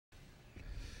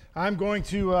I'm going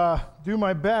to do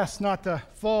my best not to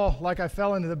fall like I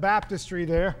fell into the baptistry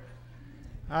there.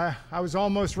 I was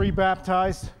almost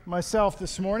rebaptized myself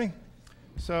this morning.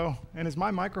 So, and is my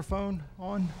microphone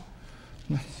on?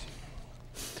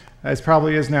 It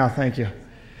probably is now, thank you.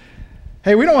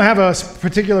 Hey, we don't have a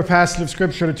particular passage of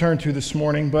Scripture to turn to this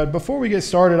morning, but before we get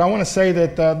started, I want to say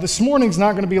that this morning's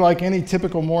not going to be like any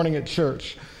typical morning at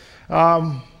church.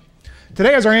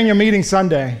 Today is our annual meeting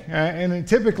Sunday, and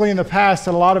typically in the past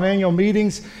at a lot of annual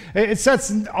meetings, it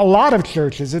sets a lot of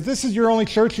churches. If this is your only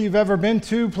church you've ever been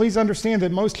to, please understand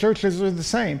that most churches are the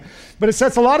same. But it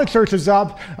sets a lot of churches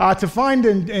up to find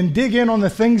and dig in on the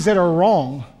things that are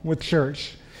wrong with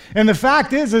church. And the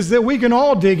fact is that we can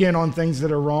all dig in on things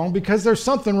that are wrong because there's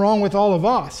something wrong with all of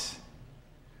us.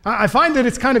 I find that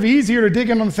it's kind of easier to dig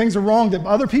in on the things that are wrong that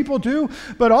other people do,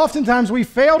 but oftentimes we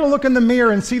fail to look in the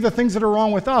mirror and see the things that are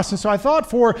wrong with us. And so I thought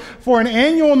for an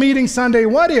annual meeting Sunday,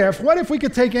 what if we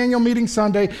could take annual meeting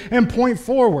Sunday and point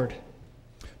forward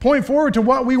to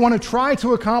what we want to try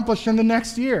to accomplish in the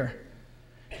next year.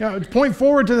 Point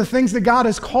forward to the things that God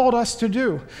has called us to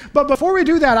do. But before we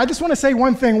do that, I just want to say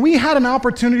one thing. We had an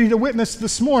opportunity to witness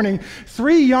this morning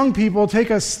 3 young people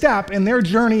take a step in their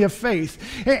journey of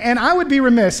faith. And I would be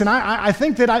remiss, and I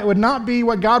think that it would not be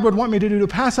what God would want me to do, to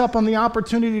pass up on the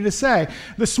opportunity to say,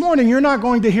 this morning you're not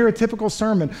going to hear a typical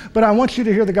sermon, but I want you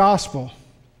to hear the gospel.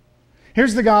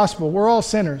 Here's the gospel. We're all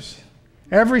sinners.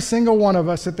 Every single one of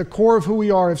us, at the core of who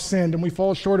we are, have sinned, and we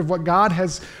fall short of what God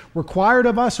has required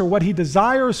of us or what He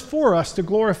desires for us to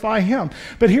glorify Him.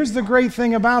 But here's the great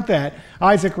thing about that.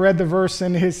 Isaac read the verse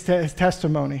in his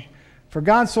testimony. For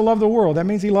God so loved the world, that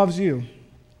means He loves you,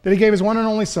 that He gave His one and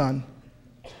only Son,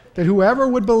 that whoever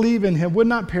would believe in Him would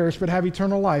not perish but have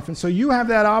eternal life. And so you have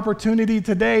that opportunity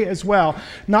today as well,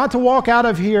 not to walk out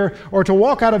of here, or to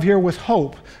walk out of here with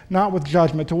hope, not with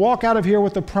judgment, to walk out of here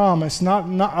with a promise not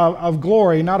of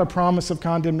glory, not a promise of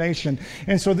condemnation.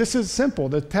 And so this is simple.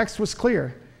 The text was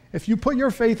clear. If you put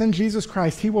your faith in Jesus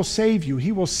Christ, He will save you.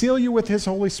 He will seal you with His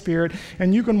Holy Spirit,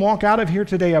 and you can walk out of here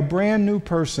today a brand new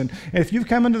person. And if you've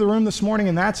come into the room this morning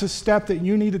and that's a step that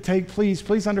you need to take,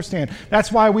 please understand.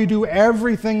 That's why we do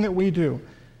everything that we do.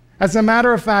 As a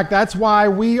matter of fact, that's why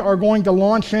we are going to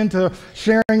launch into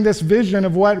sharing this vision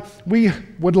of what we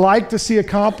would like to see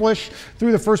accomplished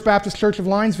through the First Baptist Church of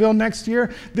Linesville next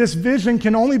year. This vision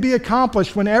can only be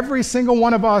accomplished when every single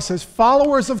one of us, as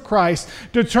followers of Christ,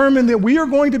 determine that we are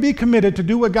going to be committed to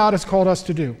do what God has called us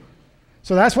to do.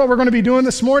 So that's what we're going to be doing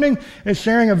this morning, is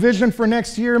sharing a vision for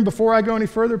next year. And before I go any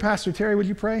further, Pastor Terry, would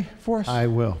you pray for us? I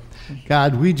will.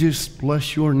 God, we just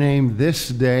bless your name this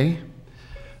day,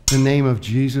 in the name of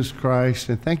Jesus Christ,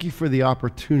 and thank you for the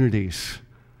opportunities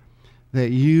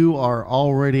that you are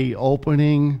already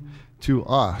opening to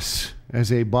us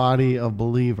as a body of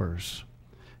believers.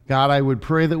 God, I would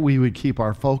pray that we would keep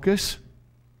our focus,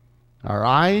 our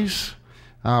eyes,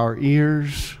 our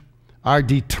ears, our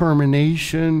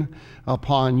determination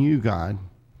upon you, God.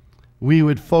 We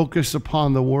would focus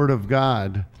upon the Word of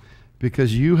God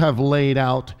because you have laid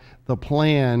out the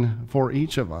plan for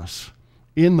each of us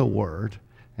in the Word.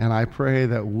 And I pray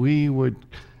that we would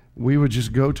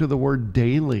just go to the Word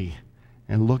daily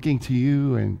and looking to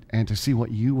you and to see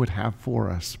what you would have for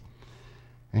us.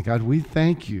 And God, we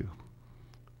thank you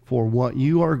for what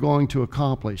you are going to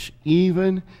accomplish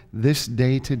even this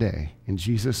day today. In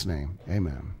Jesus' name,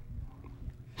 amen.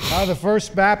 The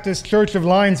First Baptist Church of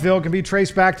Linesville can be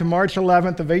traced back to March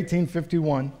 11th of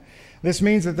 1851. This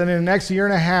means that in the next year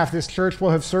and a half, this church will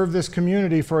have served this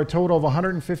community for a total of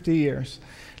 150 years.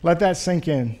 Let that sink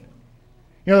in.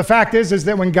 The fact is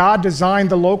that when God designed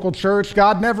the local church,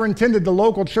 God never intended the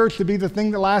local church to be the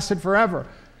thing that lasted forever.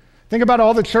 Think about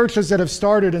all the churches that have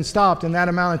started and stopped in that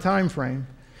amount of time frame.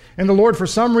 And the Lord, for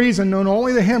some reason, known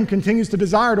only to Him, continues to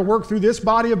desire to work through this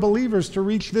body of believers to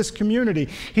reach this community.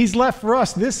 He's left for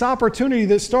us this opportunity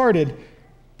that started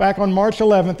back on March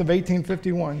 11th of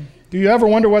 1851. Do you ever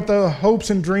wonder what the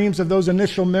hopes and dreams of those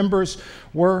initial members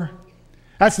were?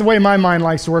 That's the way my mind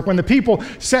likes to work. When the people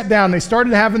sat down, they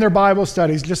started having their Bible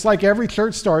studies, just like every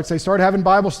church starts. They start having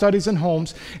Bible studies in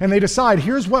homes, and they decide,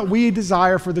 here's what we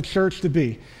desire for the church to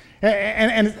be.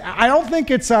 And I don't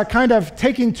think it's kind of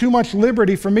taking too much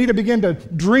liberty for me to begin to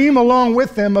dream along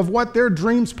with them of what their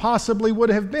dreams possibly would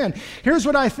have been. Here's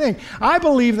what I think. I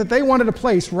believe that they wanted a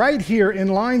place right here in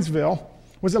Linesville.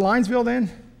 Was it Linesville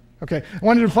then? Okay, I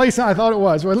wanted to place it, I thought it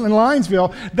was, in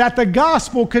Linesville, that the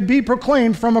gospel could be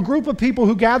proclaimed from a group of people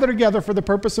who gather together for the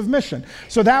purpose of mission.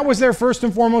 So that was their first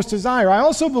and foremost desire. I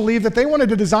also believe that they wanted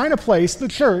to design a place, the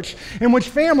church, in which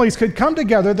families could come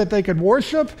together, that they could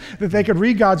worship, that they could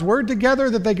read God's word together,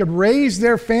 that they could raise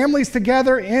their families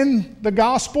together in the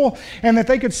gospel, and that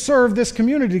they could serve this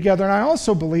community together. And I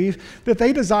also believe that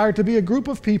they desired to be a group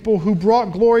of people who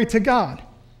brought glory to God.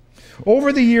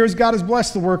 Over the years, God has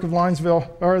blessed the work of Linesville,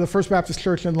 or the First Baptist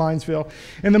Church in Linesville.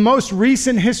 And the most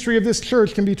recent history of this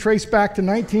church can be traced back to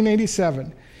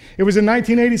 1987. It was in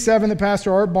 1987 that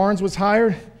Pastor Art Barnes was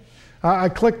hired. I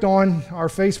clicked on our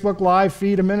Facebook Live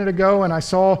feed a minute ago, and I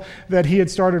saw that he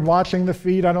had started watching the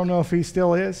feed. I don't know if he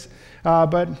still is.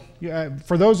 But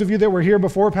for those of you that were here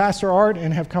before Pastor Art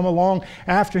and have come along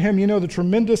after him, you know the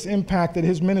tremendous impact that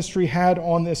his ministry had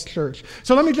on this church.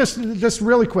 So let me just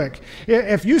really quick.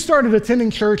 If you started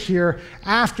attending church here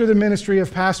after the ministry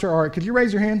of Pastor Art, could you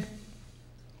raise your hand?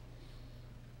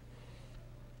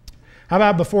 How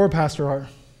about before Pastor Art?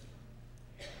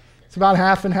 It's about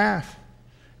half and half.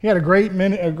 He had a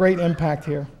great impact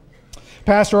here.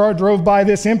 Pastor Art drove by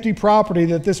this empty property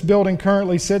that this building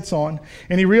currently sits on,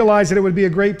 and he realized that it would be a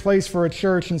great place for a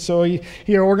church, and so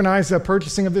he organized the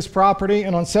purchasing of this property,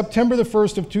 and on September the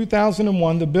 1st of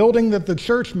 2001, the building that the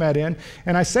church met in,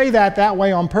 and I say that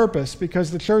way on purpose because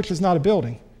the church is not a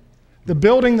building. The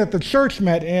building that the church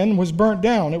met in was burnt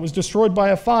down. It was destroyed by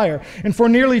a fire. And for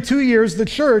nearly 2 years, the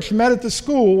church met at the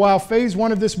school while phase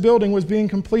 1 of this building was being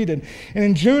completed. And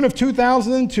in June of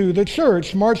 2002, the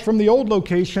church marched from the old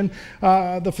location,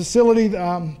 the facility,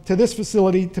 to this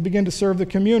facility to begin to serve the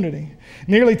community.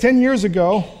 Nearly 10 years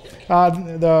ago,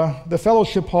 the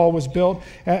fellowship hall was built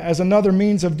as another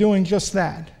means of doing just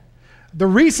that. The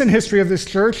recent history of this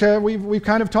church, we've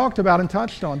kind of talked about and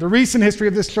touched on. The recent history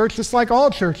of this church, just like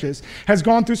all churches, has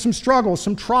gone through some struggle,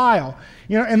 some trial.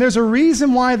 And there's a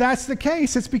reason why that's the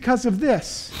case. It's because of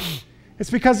this. It's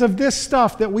because of this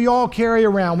stuff that we all carry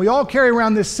around. We all carry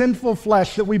around this sinful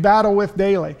flesh that we battle with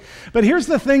daily. But here's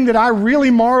the thing that I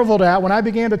really marveled at when I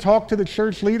began to talk to the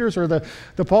church leaders or the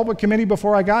pulpit committee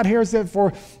before I got here, is that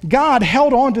for God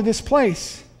held on to this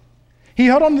place. He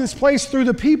held on to this place through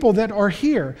the people that are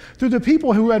here, through the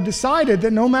people who had decided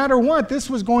that no matter what, this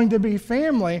was going to be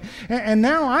family. And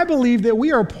now I believe that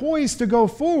we are poised to go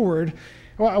forward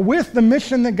with the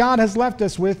mission that God has left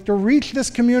us with to reach this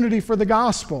community for the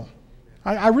gospel.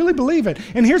 I really believe it.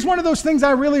 And here's one of those things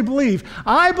I really believe.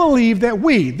 I believe that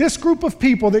we, this group of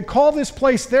people that call this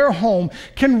place their home,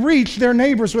 can reach their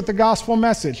neighbors with the gospel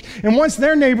message. And once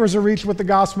their neighbors are reached with the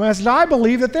gospel message, I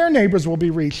believe that their neighbors will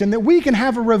be reached and that we can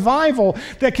have a revival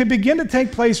that can begin to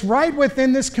take place right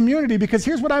within this community. Because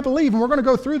here's what I believe, and we're going to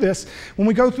go through this when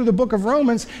we go through the book of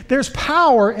Romans. There's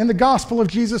power in the gospel of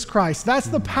Jesus Christ. That's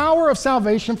the power of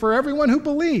salvation for everyone who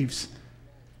believes.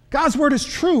 God's word is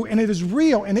true, and it is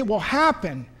real, and it will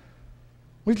happen.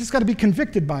 We've just got to be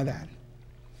convicted by that.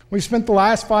 We've spent the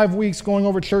last 5 weeks going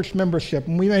over church membership,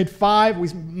 and we made five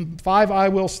I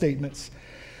will statements.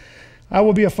 I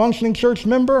will be a functioning church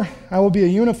member. I will be a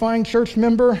unifying church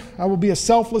member. I will be a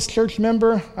selfless church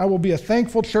member. I will be a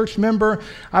thankful church member.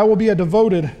 I will be a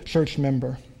devoted church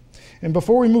member. And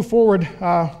before we move forward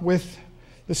with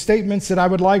the statements that I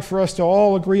would like for us to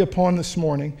all agree upon this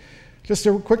morning, just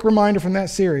a quick reminder from that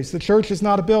series. The church is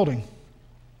not a building.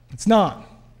 It's not.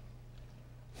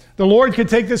 The Lord could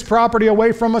take this property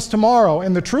away from us tomorrow,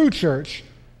 and the true church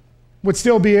would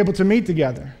still be able to meet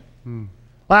together.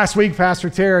 Last week, Pastor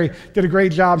Terry did a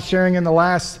great job sharing in the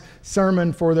last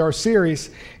sermon for our series,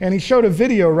 and he showed a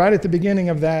video right at the beginning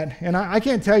of that. And I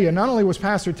can't tell you, not only was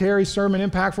Pastor Terry's sermon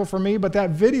impactful for me, but that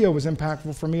video was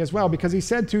impactful for me as well, because he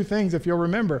said two things, if you'll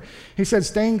remember. He said,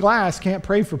 stained glass can't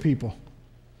pray for people.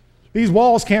 These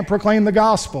walls can't proclaim the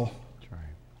gospel. That's right.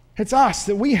 It's us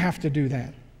that we have to do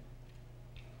that.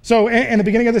 So in the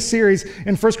beginning of the series,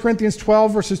 in 1 Corinthians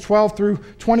 12, verses 12 through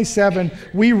 27,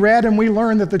 we read and we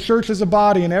learned that the church is a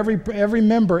body, and every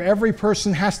member, every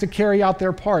person has to carry out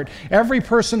their part. Every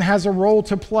person has a role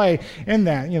to play in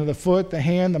that. The foot, the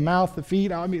hand, the mouth, the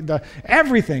feet,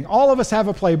 everything. All of us have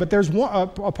a play, but there's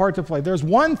a part to play. There's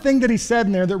one thing that he said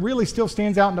in there that really still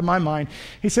stands out into my mind.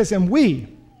 He says, and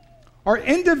we are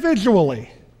individually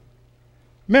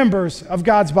members of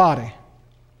God's body.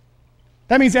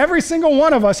 That means every single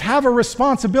one of us have a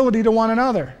responsibility to one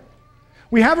another.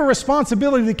 We have a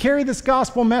responsibility to carry this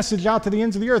gospel message out to the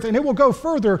ends of the earth, and it will go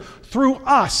further through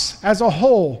us as a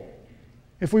whole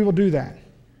if we will do that.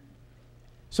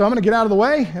 So I'm going to get out of the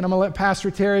way, and I'm going to let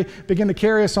Pastor Terry begin to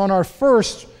carry us on our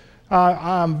first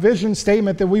vision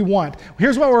statement that we want.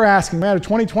 Here's what we're asking. We had a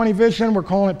 2020 vision. We're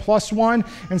calling it +1.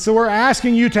 And so we're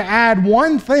asking you to add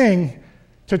one thing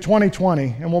to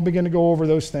 2020. And we'll begin to go over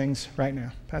those things right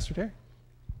now. Pastor Terry.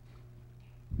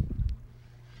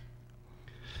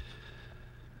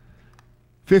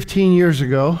 15 years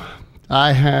ago,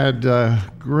 I had a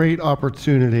great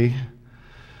opportunity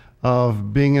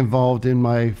of being involved in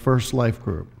my first life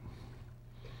group.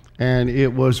 And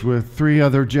it was with 3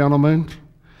 other gentlemen.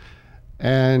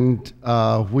 And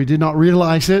we did not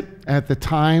realize it at the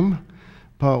time,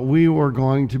 but we were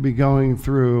going to be going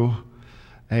through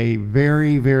a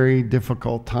very, very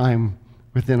difficult time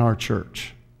within our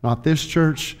church. Not this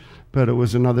church, but it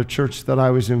was another church that I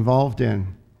was involved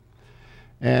in.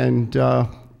 And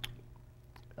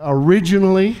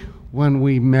originally, when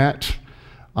we met,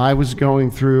 I was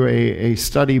going through a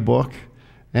study book,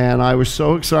 and I was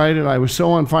so excited, I was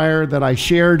so on fire that I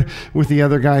shared with the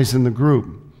other guys in the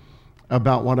group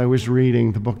about what I was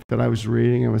reading, the book that I was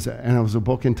reading. It was a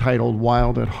book entitled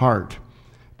Wild at Heart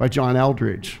by John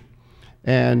Eldridge.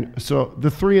 And so the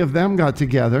 3 of them got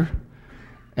together,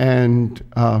 and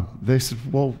they said,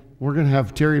 well, we're going to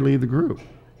have Terry lead the group.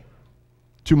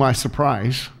 To my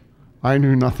surprise, I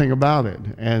knew nothing about it.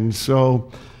 And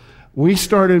so we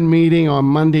started meeting on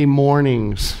Monday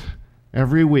mornings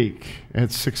every week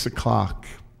at 6 o'clock.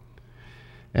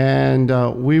 And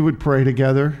we would pray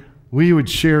together. We would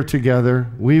share together.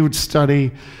 We would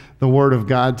study the Word of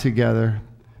God together.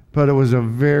 But it was a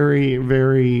very,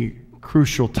 very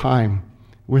crucial time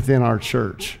within our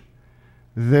church.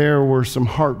 There were some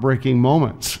heartbreaking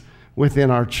moments within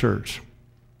our church.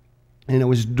 And it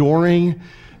was during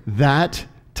that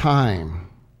time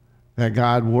that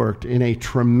God worked in a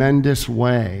tremendous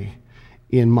way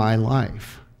in my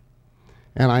life.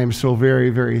 And I am so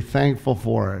very, very thankful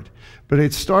for it. But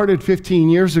it started 15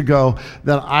 years ago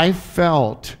that I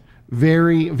felt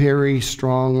very, very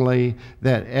strongly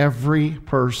that every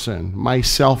person,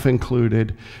 myself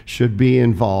included, should be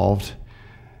involved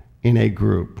in a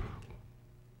group.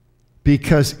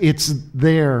 Because it's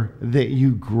there that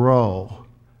you grow.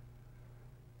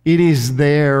 It is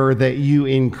there that you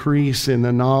increase in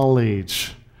the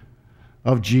knowledge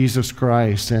of Jesus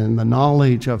Christ and the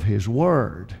knowledge of His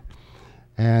Word.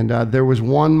 And there was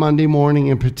one Monday morning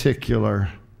in particular,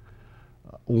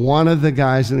 one of the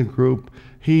guys in the group,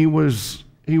 he was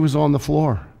on the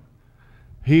floor.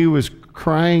 He was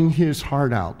crying his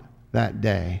heart out that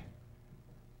day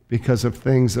because of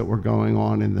things that were going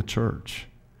on in the church.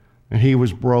 And he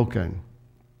was broken.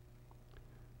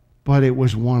 But it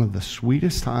was one of the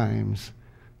sweetest times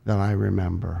that I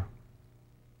remember.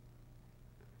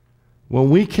 When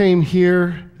we came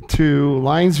here to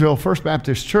Linesville First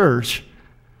Baptist Church,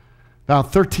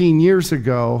 about 13 years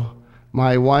ago,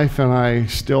 my wife and I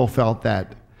still felt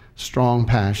that strong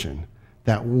passion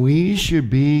that we should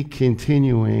be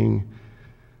continuing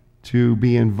to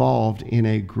be involved in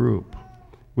a group,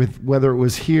 with whether it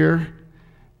was here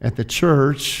at the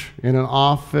church, in an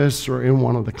office, or in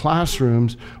one of the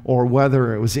classrooms, or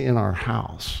whether it was in our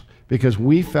house, because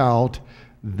we felt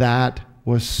that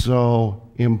was so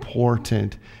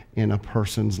important in a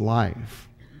person's life.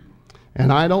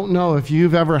 And I don't know if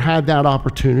you've ever had that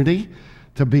opportunity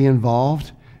to be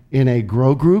involved in a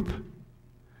grow group.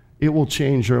 It will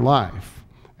change your life.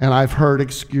 And I've heard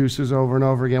excuses over and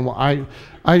over again. Well,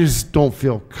 I just don't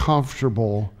feel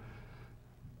comfortable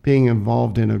being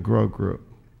involved in a grow group.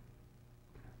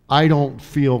 I don't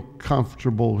feel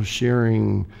comfortable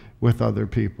sharing with other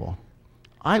people.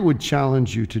 I would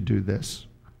challenge you to do this.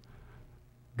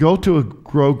 Go to a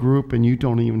grow group and you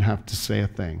don't even have to say a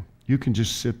thing. You can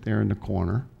just sit there in the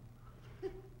corner.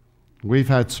 We've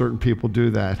had certain people do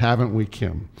that, haven't we,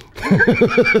 Kim?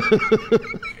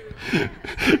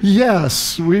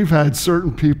 Yes, we've had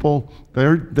certain people,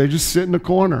 they just sit in the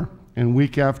corner, and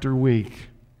week after week,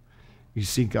 you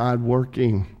see God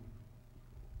working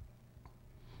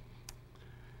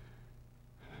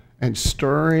and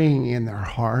stirring in their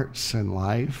hearts and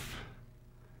life.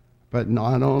 But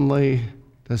not only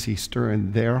does He stir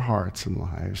in their hearts and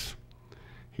lives,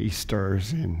 He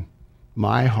stirs in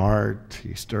my heart,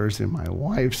 He stirs in my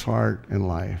wife's heart and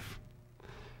life.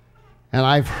 And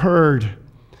I've heard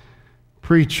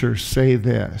preachers say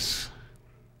this: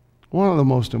 one of the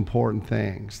most important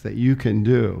things that you can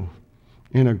do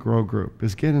in a grow group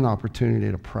is get an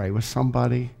opportunity to pray with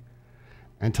somebody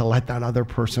and to let that other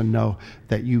person know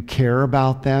that you care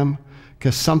about them.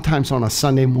 Because sometimes on a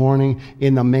Sunday morning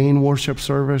in the main worship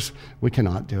service, we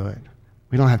cannot do it.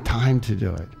 We don't have time to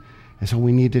do it. And so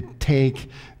we need to take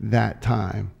that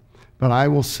time. But I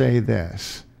will say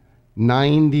this,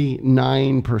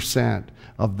 99%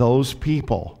 of those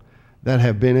people that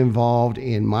have been involved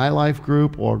in my life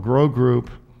group or grow group,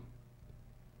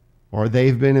 or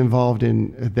they've been involved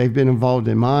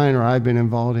in mine, or I've been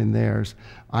involved in theirs,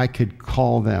 I could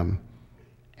call them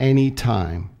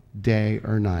anytime, day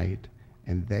or night,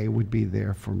 and they would be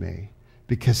there for me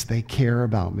because they care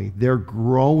about me. They're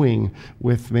growing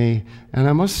with me. And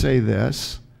I must say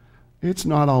this, it's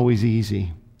not always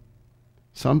easy.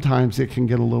 Sometimes it can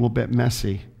get a little bit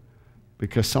messy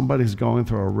because somebody's going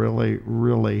through a really,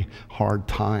 really hard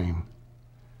time.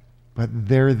 But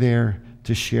they're there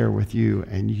to share with you,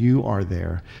 and you are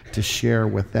there to share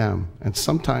with them. And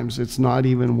sometimes it's not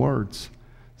even words.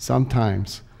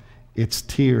 Sometimes it's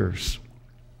tears.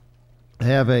 I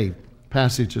have a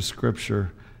passage of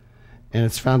Scripture, and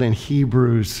it's found in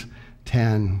Hebrews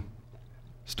 10,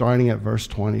 starting at verse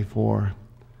 24.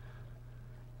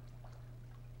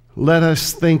 Let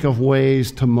us think of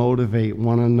ways to motivate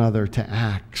one another to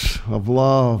acts of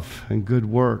love and good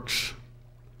works.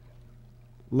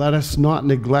 Let us not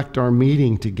neglect our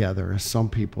meeting together, as some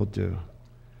people do,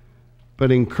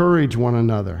 but encourage one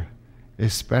another,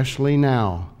 especially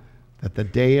now that the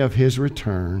day of his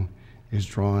return is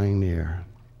drawing near.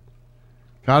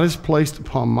 God has placed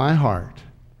upon my heart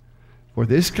for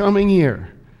this coming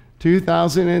year,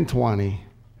 2020,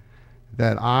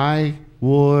 that I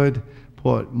would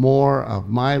put more of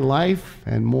my life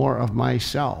and more of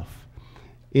myself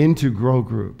into grow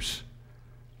groups,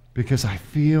 because I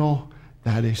feel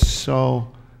that is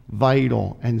so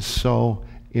vital and so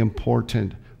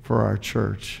important for our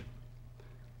church.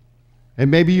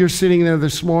 And maybe you're sitting there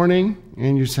this morning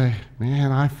and you say,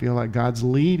 man, I feel like God's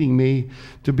leading me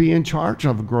to be in charge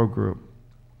of a grow group.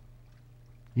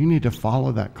 You need to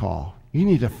follow that call. You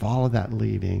need to follow that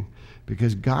leading,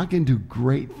 because God can do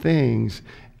great things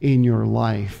in your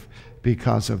life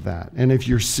because of that. And if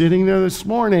you're sitting there this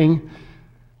morning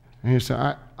and you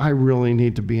say, I really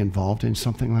need to be involved in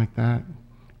something like that,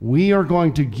 we are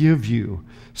going to give you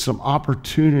some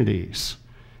opportunities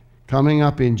coming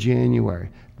up in January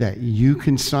that you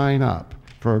can sign up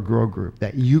for a grow group,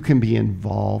 that you can be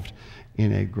involved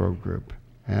in a grow group.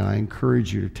 And I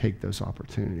encourage you to take those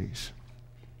opportunities.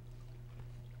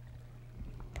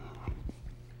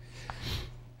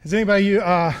 Does anybody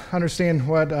understand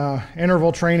what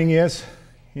interval training is?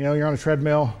 You know, you're on a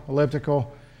treadmill,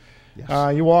 elliptical.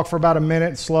 Yes. You walk for about a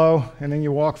minute slow, and then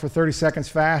you walk for 30 seconds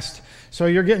fast. So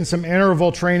you're getting some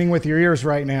interval training with your ears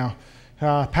right now.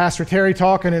 Pastor Terry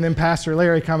talking, and then Pastor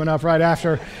Larry coming up right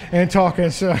after and talking.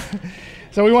 So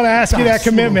we want to ask you that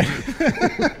commitment.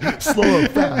 Slow and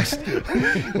fast.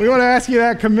 We want to ask you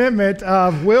that commitment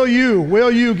of will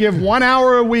you give 1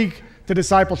 hour a week to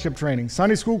discipleship training,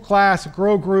 Sunday school class,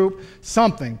 grow group,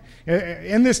 something.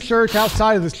 In this church,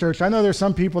 outside of this church, I know there's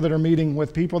some people that are meeting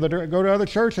with people that go to other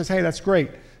churches. Hey, that's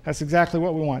great. That's exactly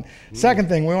what we want. Second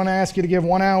thing, we want to ask you to give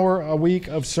 1 hour a week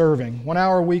of serving. 1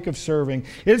 hour a week of serving.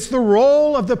 It's the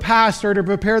role of the pastor to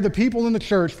prepare the people in the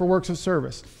church for works of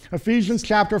service. Ephesians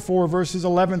chapter 4, verses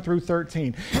 11 through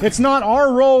 13. It's not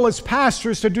our role as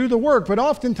pastors to do the work, but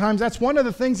oftentimes that's one of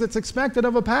the things that's expected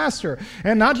of a pastor.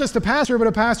 And not just a pastor, but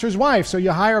a pastor's wife. So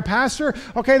you hire a pastor,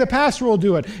 okay, the pastor will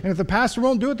do it. And if the pastor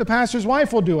won't do it, the pastor's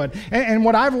wife will do it. And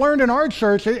what I've learned in our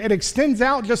church, it extends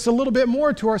out just a little bit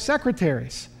more to our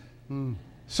secretaries.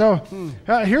 So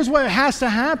here's what has to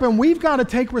happen. We've got to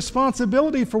take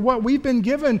responsibility for what we've been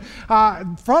given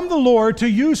from the Lord to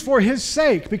use for His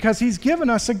sake, because He's given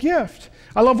us a gift.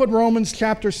 I love what Romans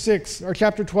chapter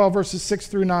 12, verses 6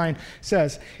 through 9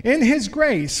 says. In His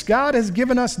grace, God has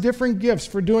given us different gifts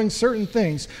for doing certain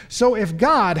things. So if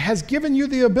God has given you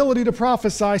the ability to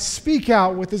prophesy, speak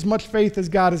out with as much faith as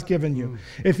God has given you.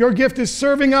 If your gift is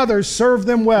serving others, serve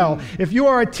them well. If you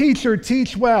are a teacher,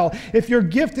 teach well. If your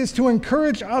gift is to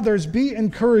encourage others, be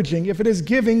encouraging. If it is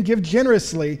giving, give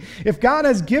generously. If God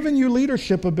has given you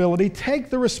leadership ability, take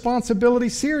the responsibility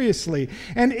seriously.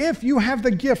 And if you have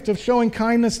the gift of showing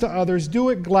kindness to others, do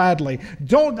it gladly.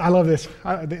 I love this,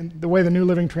 the way the New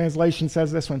Living Translation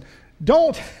says this one.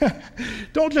 Don't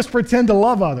just pretend to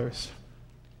love others.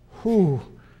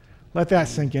 Let that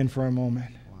sink in for a moment.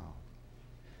 Wow.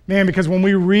 Man, because when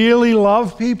we really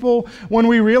love people,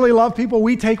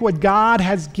 we take what God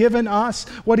has given us,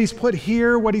 what He's put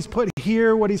here, what He's put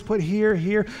here, what He's put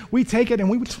here. We take it and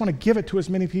we just want to give it to as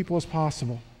many people as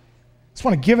possible. Just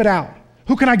want to give it out.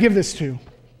 Who can I give this to?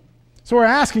 So we're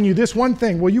asking you this one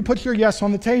thing. Will you put your yes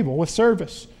on the table with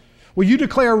service? Will you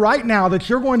declare right now that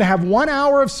you're going to have 1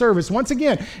 hour of service? Once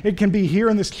again, it can be here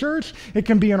in this church. It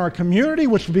can be in our community,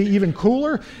 which would be even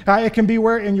cooler. It can be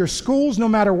in your schools, no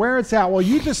matter where it's at. Well,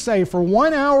 you just say, for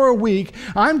 1 hour a week,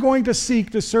 I'm going to seek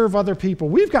to serve other people.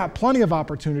 We've got plenty of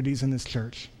opportunities in this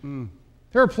church.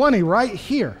 There are plenty right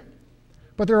here.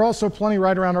 but there are also plenty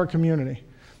right around our community.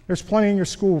 There's plenty in your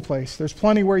school place. There's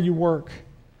plenty where you work.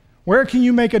 Where can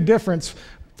you make a difference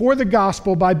for the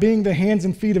gospel by being the hands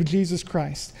and feet of Jesus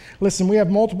Christ? Listen, we have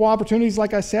multiple opportunities,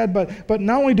 like I said, but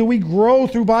not only do we grow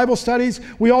through Bible studies,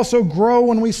 we also grow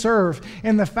when we serve.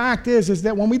 And the fact is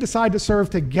that when we decide to serve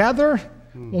together,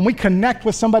 when we connect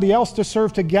with somebody else to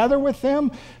serve together with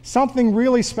them, something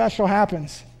really special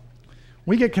happens.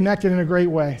 We get connected in a great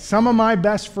way. Some of my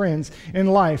best friends in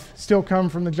life still come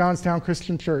from the Johnstown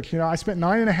Christian Church. I spent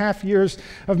 9.5 years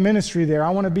of ministry there. I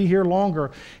want to be here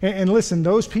longer. And listen,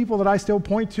 those people that I still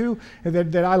point to,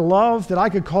 that I love, that I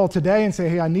could call today and say,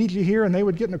 hey, I need you here, and they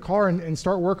would get in the car and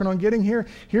start working on getting here.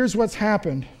 Here's what's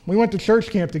happened. We went to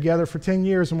church camp together for 10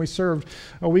 years, and we served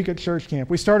a week at church camp.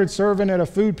 We started serving at a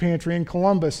food pantry in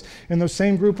Columbus, and those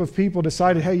same group of people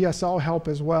decided, hey, yes, I'll help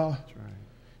as well.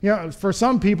 For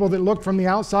some people that looked from the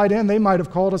outside in, they might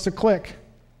have called us a clique.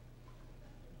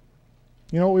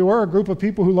 We were a group of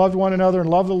people who loved one another and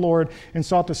loved the Lord and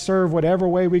sought to serve whatever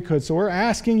way we could. So we're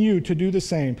asking you to do the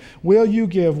same. Will you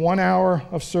give 1 hour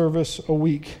of service a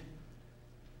week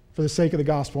for the sake of the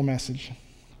gospel message?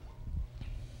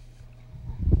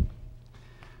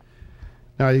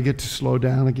 Now you get to slow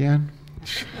down again.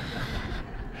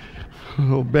 A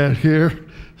little bit here.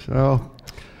 So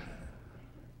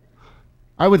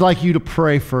I would like you to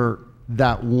pray for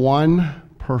that one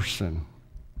person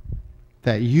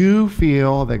that you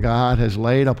feel that God has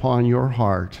laid upon your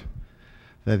heart,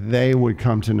 that they would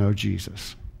come to know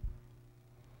Jesus.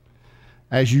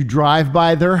 As you drive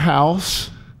by their house,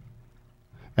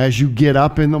 as you get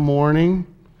up in the morning,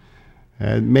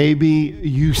 and maybe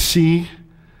you see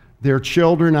their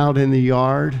children out in the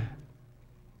yard,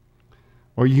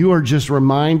 or you are just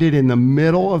reminded in the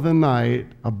middle of the night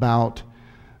about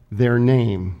their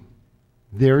name.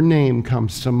 Their name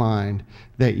comes to mind,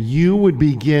 that you would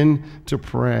begin to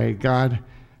pray, God,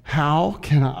 how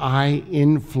can I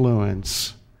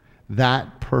influence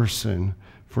that person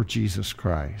for Jesus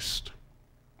Christ?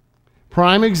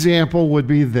 Prime example would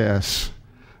be this.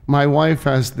 My wife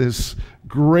has this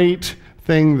great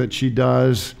thing that she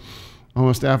does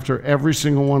almost after every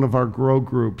single one of our grow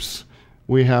groups.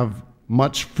 We have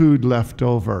much food left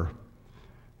over.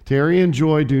 Terry and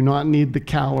Joy do not need the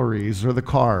calories or the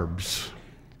carbs.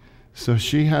 So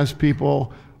she has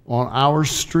people on our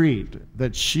street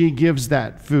that she gives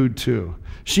that food to.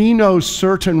 She knows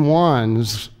certain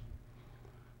ones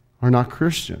are not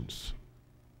Christians.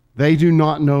 They do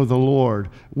not know the Lord.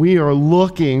 We are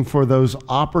looking for those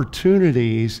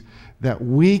opportunities that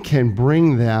we can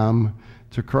bring them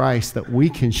to Christ, that we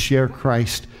can share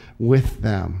Christ with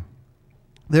them.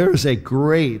 There is a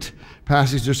great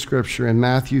passage of Scripture in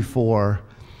Matthew 4,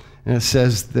 and it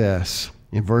says this,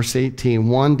 in verse 18,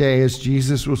 one day as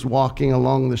Jesus was walking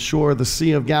along the shore of the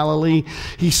Sea of Galilee,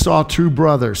 he saw two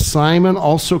brothers, Simon,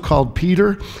 also called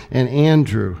Peter, and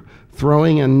Andrew,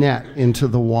 throwing a net into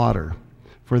the water,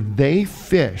 for they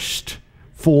fished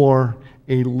for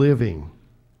a living.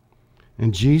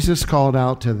 And Jesus called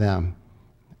out to them,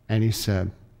 and he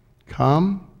said,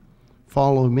 come,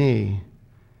 follow me,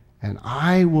 and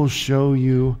I will show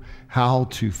you how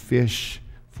to fish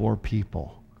for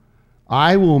people.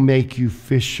 I will make you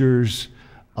fishers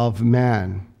of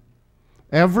men.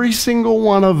 Every single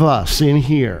one of us in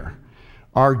here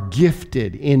are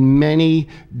gifted in many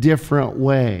different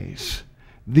ways.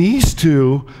 These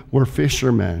two were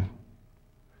fishermen.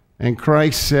 And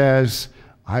Christ says,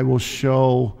 I will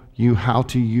show you how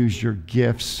to use your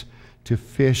gifts to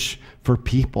fish for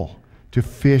people, to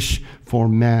fish for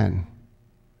men.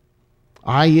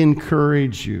 I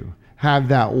encourage you, have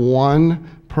that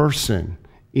one person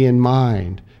in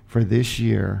mind for this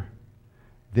year.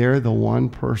 They're the one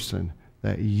person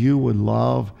that you would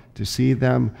love to see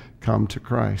them come to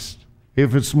Christ.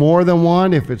 If it's more than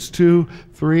one, if it's 2,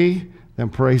 3, then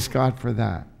praise God for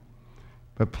that.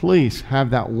 But please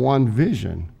have that one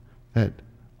vision that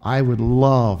I would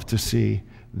love to see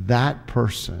that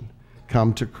person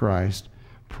come to Christ.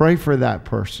 Pray for that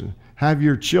person. Have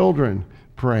your children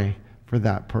pray for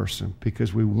that person,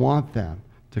 because we want them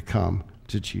to come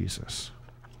to Jesus.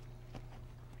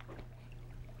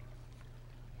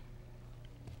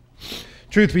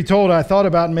 Truth be told, I thought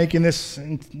about making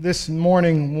this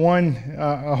morning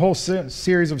a whole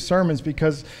series of sermons,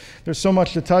 because there's so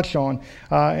much to touch on.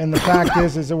 And the fact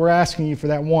is that we're asking you for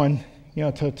that one,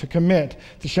 to commit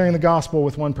to sharing the gospel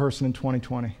with one person in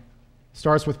 2020.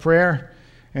 Starts with prayer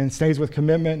and stays with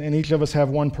commitment, and each of us have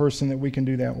one person that we can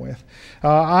do that with.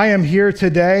 I am here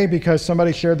today because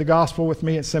somebody shared the gospel with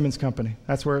me at Simmons Company.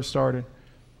 That's where it started.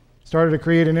 Started to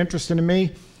create an interest in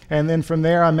me, And then from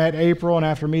there, I met April, and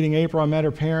after meeting April, I met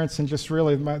her parents, and just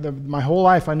really, my whole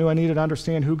life, I knew I needed to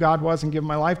understand who God was and give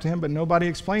my life to Him, but nobody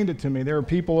explained it to me. There are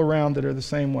people around that are the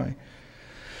same way.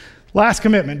 Last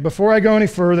commitment. Before I go any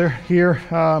further here,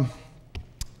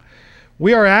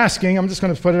 we are asking, I'm just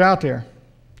going to put it out there,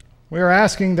 we are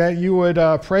asking that you would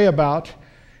pray about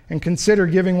and consider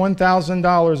giving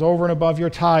 $1,000 over and above your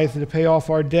tithe to pay off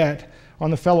our debt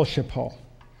on the fellowship hall.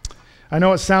 I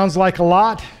know it sounds like a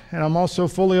lot, and I'm also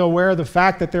fully aware of the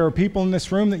fact that there are people in this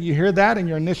room that you hear that and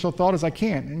your initial thought is, I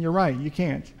can't. And you're right, you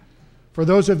can't. For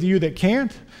those of you that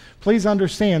can't, please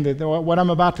understand that what I'm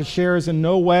about to share is in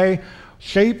no way,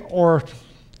 shape, or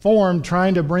form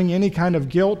trying to bring any kind of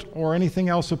guilt or anything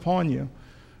else upon you.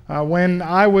 When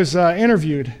I was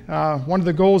interviewed, one of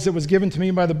the goals that was given to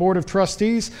me by the Board of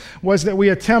Trustees was that we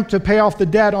attempt to pay off the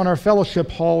debt on our fellowship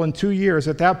hall in 2 years.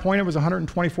 At that point, it was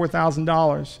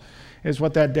 $124,000 is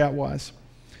what that debt was.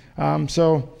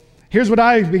 So here's what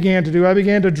I began to do. I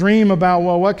began to dream about,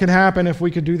 well, what could happen if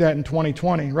we could do that in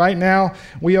 2020? Right now,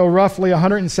 we owe roughly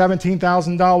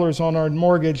 $117,000 on our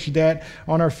mortgage debt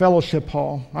on our fellowship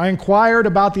hall. I inquired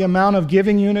about the amount of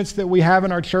giving units that we have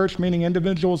in our church, meaning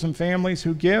individuals and families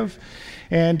who give,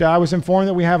 and I was informed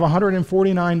that we have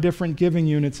 149 different giving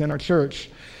units in our church.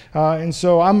 And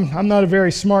so I'm not a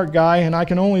very smart guy, and I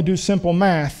can only do simple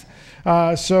math.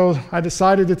 So I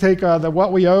decided to take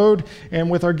what we owed and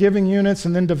with our giving units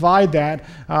and then divide that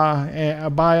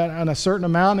by a certain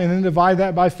amount and then divide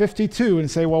that by 52 and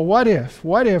say, well, what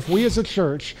if we as a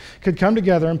church could come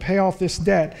together and pay off this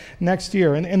debt next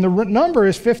year? And the number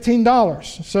is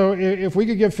 $15. So if we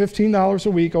could give $15 a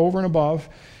week over and above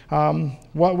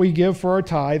what we give for our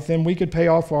tithe, then we could pay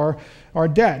off our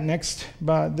debt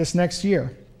this next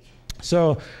year.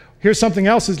 So here's something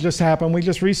else that's just happened. We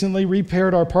just recently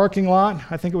repaired our parking lot.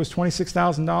 I think it was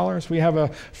 $26,000. We have a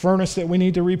furnace that we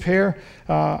need to repair.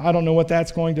 I don't know what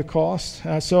that's going to cost.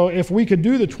 So if we could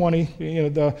do the 20,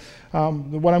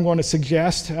 what I'm going to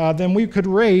suggest, then we could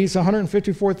raise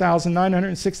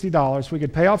 $154,960. We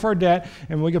could pay off our debt,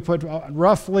 and we could put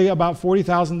roughly about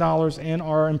 $40,000 in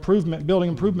our building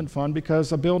improvement fund,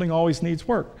 because a building always needs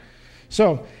work.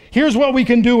 So here's what we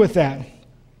can do with that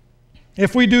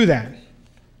if we do that.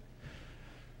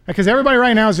 Because everybody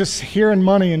right now is just hearing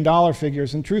money and dollar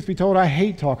figures, and truth be told, I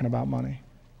hate talking about money.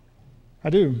 I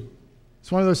do.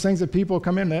 It's one of those things that people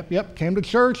come in, came to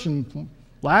church, and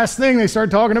last thing they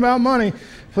start talking about money.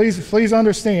 Please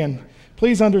understand.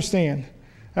 Please understand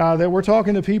that we're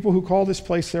talking to people who call this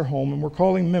place their home, and we're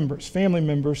calling members, family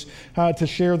members, to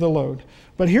share the load.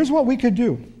 But here's what we could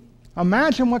do.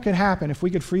 Imagine what could happen if we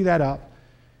could free that up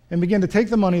and begin to take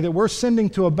the money that we're sending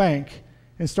to a bank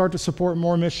and start to support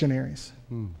more missionaries.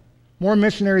 More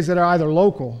missionaries that are either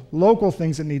local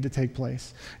things that need to take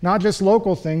place. Not just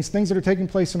local things that are taking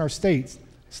place in our state,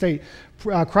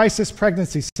 crisis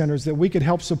pregnancy centers that we could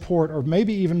help support, or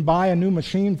maybe even buy a new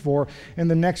machine for in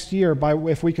the next year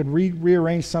if we could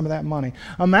rearrange some of that money.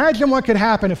 Imagine what could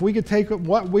happen if we could take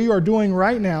what we are doing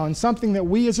right now and something that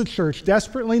we as a church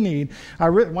desperately need.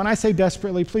 When I say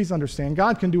desperately, please understand,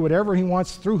 God can do whatever He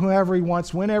wants, through whoever He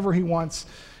wants, whenever He wants,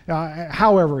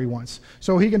 however He wants.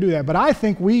 So He can do that. But I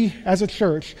think we, as a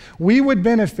church, we would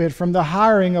benefit from the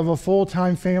hiring of a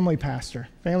full-time family pastor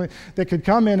that could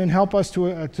come in and help us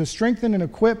to strengthen and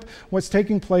equip what's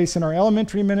taking place in our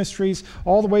elementary ministries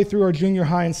all the way through our junior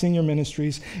high and senior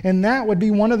ministries. And that would be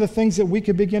one of the things that we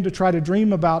could begin to try to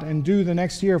dream about and do the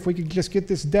next year if we could just get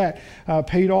this debt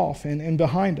paid off and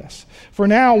behind us. For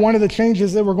now, one of the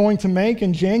changes that we're going to make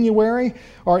in January,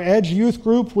 our EDGE youth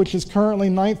group, which is currently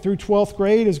 9th through 12th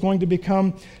grade, is going to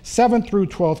become 7th through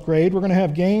 12th grade. We're going to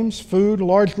have games, food, a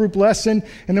large group lesson,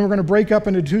 and then we're going to break up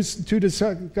into two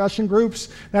discussion groups.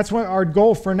 That's what our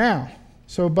goal for now.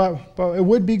 So, but it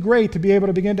would be great to be able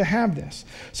to begin to have this.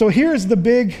 So here's the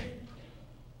big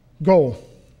goal.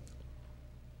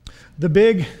 The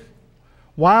big,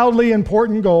 wildly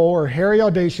important goal, or hairy,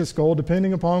 audacious goal,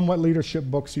 depending upon what leadership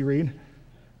books you read.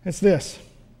 It's this.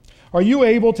 Are you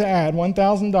able to add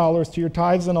 $1,000 to your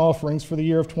tithes and offerings for the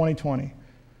year of 2020?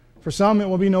 For some, it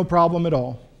will be no problem at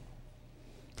all.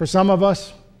 For some of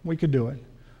us, we could do it.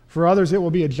 For others, it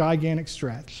will be a gigantic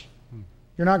stretch.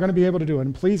 You're not going to be able to do it.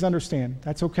 And please understand,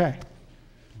 that's okay.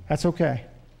 That's okay.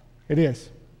 It is.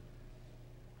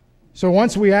 So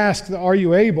once we ask, are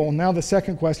you able? Now the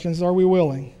second question is, are we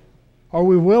willing? Are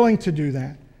we willing to do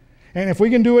that? And if we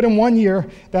can do it in 1 year,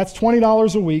 that's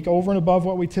 $20 a week over and above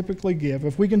what we typically give.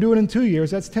 If we can do it in 2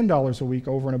 years, that's $10 a week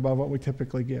over and above what we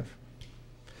typically give.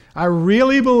 I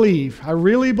really believe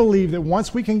that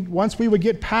once we would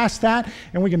get past that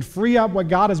and we can free up what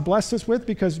God has blessed us with,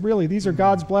 because really these are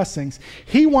God's blessings.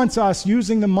 He wants us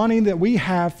using the money that we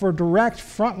have for direct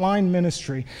frontline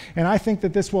ministry. And I think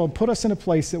that this will put us in a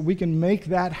place that we can make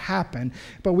that happen,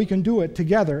 but we can do it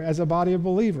together as a body of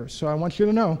believers. So I want you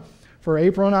to know, for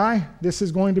April and I, this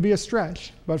is going to be a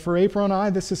stretch. But for April and I,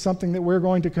 this is something that we're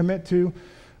going to commit to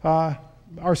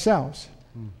ourselves.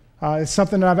 It's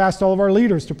something that I've asked all of our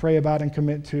leaders to pray about and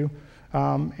commit to.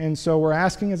 And so we're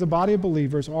asking as a body of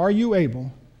believers, are you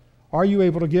able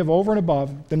to give over and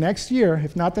above the next year,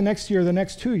 if not the next year, the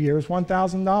next 2 years,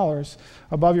 $1,000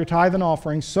 above your tithe and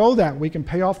offering, so that we can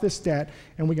pay off this debt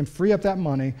and we can free up that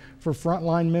money for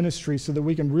frontline ministry so that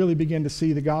we can really begin to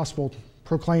see the gospel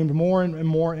proclaimed more and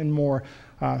more and more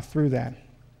through that.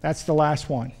 That's the last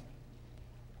one.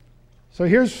 So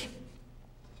here's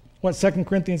what 2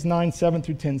 Corinthians 9, 7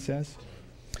 through 10 says.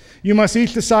 You must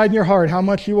each decide in your heart how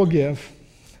much you will give.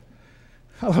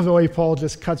 I love the way Paul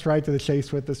just cuts right to the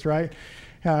chase with this, right?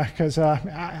 Because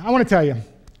I want to tell you,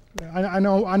 I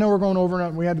know we're going over,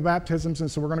 we had the baptisms, and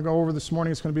so we're going to go over this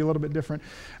morning. It's going to be a little bit different.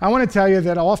 I want to tell you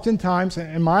that oftentimes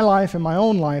in my life, in my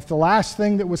own life, the last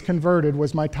thing that was converted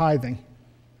was my tithing.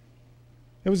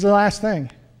 It was the last thing.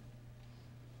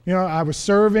 You know, I was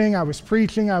serving, I was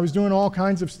preaching, I was doing all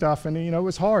kinds of stuff, and, you know, it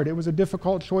was hard. It was a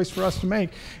difficult choice for us to make.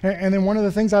 And then one of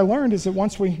the things I learned is that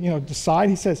once we, decide,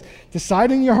 he says,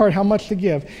 decide in your heart how much to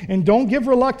give, and don't give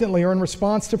reluctantly or in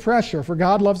response to pressure, for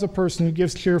God loves a person who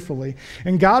gives cheerfully,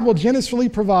 and God will generously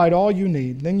provide all you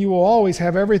need. Then you will always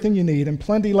have everything you need and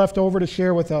plenty left over to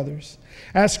share with others.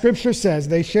 As Scripture says,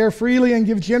 they share freely and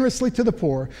give generously to the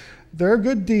poor. Their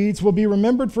good deeds will be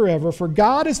remembered forever, for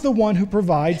God is the one who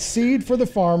provides seed for the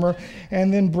farmer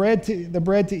and then the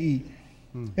bread to eat.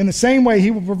 In the same way,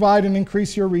 he will provide and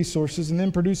increase your resources and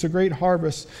then produce a great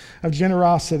harvest of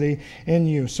generosity in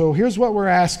you. So here's what we're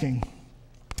asking.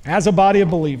 As a body of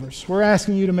believers, we're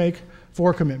asking you to make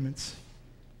 4 commitments,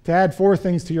 to add 4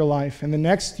 things to your life in the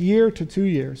next year to 2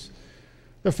 years.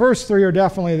 The first 3 are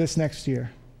definitely this next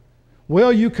year.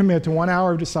 Will you commit to 1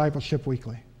 hour of discipleship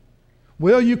weekly?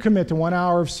 Will you commit to 1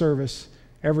 hour of service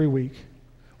every week?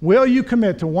 Will you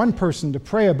commit to one person to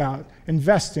pray about,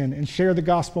 invest in, and share the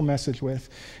gospel message with?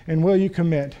 And will you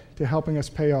commit to helping us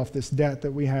pay off this debt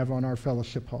that we have on our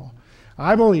fellowship hall?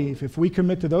 I believe if we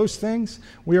commit to those things,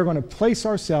 we are going to place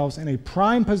ourselves in a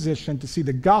prime position to see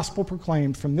the gospel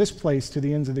proclaimed from this place to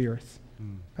the ends of the earth.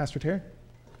 Pastor Terry?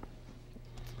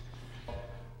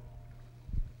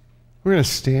 We're going to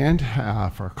stand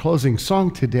for our closing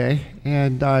song today,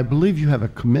 and I believe you have a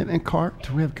commitment card.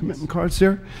 Do we have commitment cards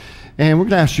there? And we're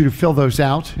going to ask you to fill those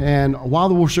out. And while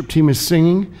the worship team is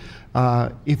singing,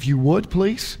 if you would,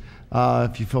 please,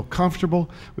 if you feel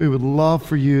comfortable, we would love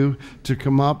for you to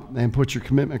come up and put your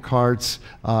commitment cards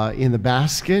in the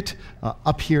basket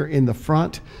up here in the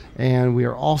front. And we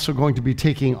are also going to be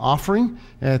taking offering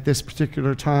at this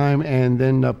particular time. And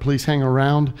then please hang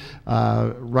around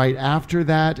right after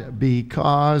that,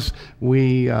 because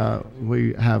we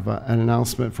have an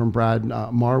announcement from Brad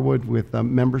Marwood with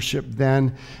membership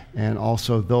then, and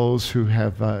also those who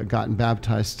have gotten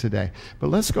baptized today. But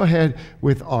let's go ahead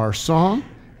with our song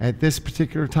at this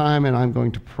particular time, and I'm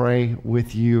going to pray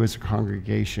with you as a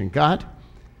congregation. God,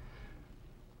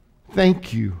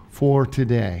 thank you for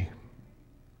today.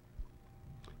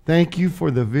 Thank you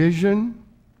for the vision,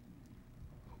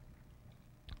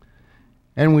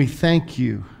 and we thank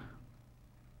you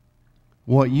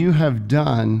what you have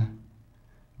done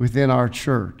within our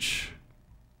church.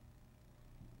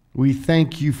 We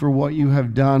thank you for what you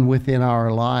have done within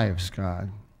our lives,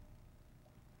 God.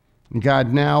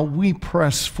 God, now we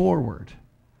press forward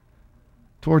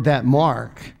toward that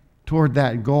mark, toward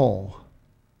that goal,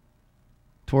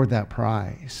 toward that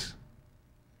prize.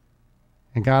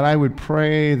 And God, I would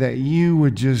pray that you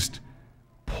would just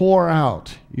pour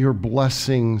out your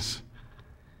blessings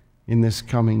in this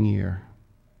coming year,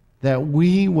 that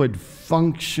we would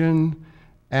function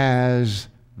as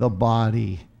the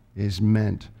body is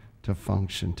meant to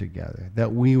function together,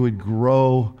 that we would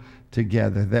grow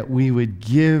together, that we would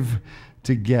give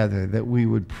together, that we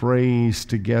would praise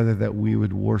together, that we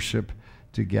would worship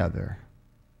together.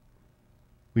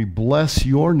 We bless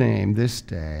your name this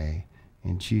day.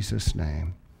 In Jesus'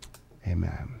 name,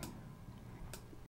 amen.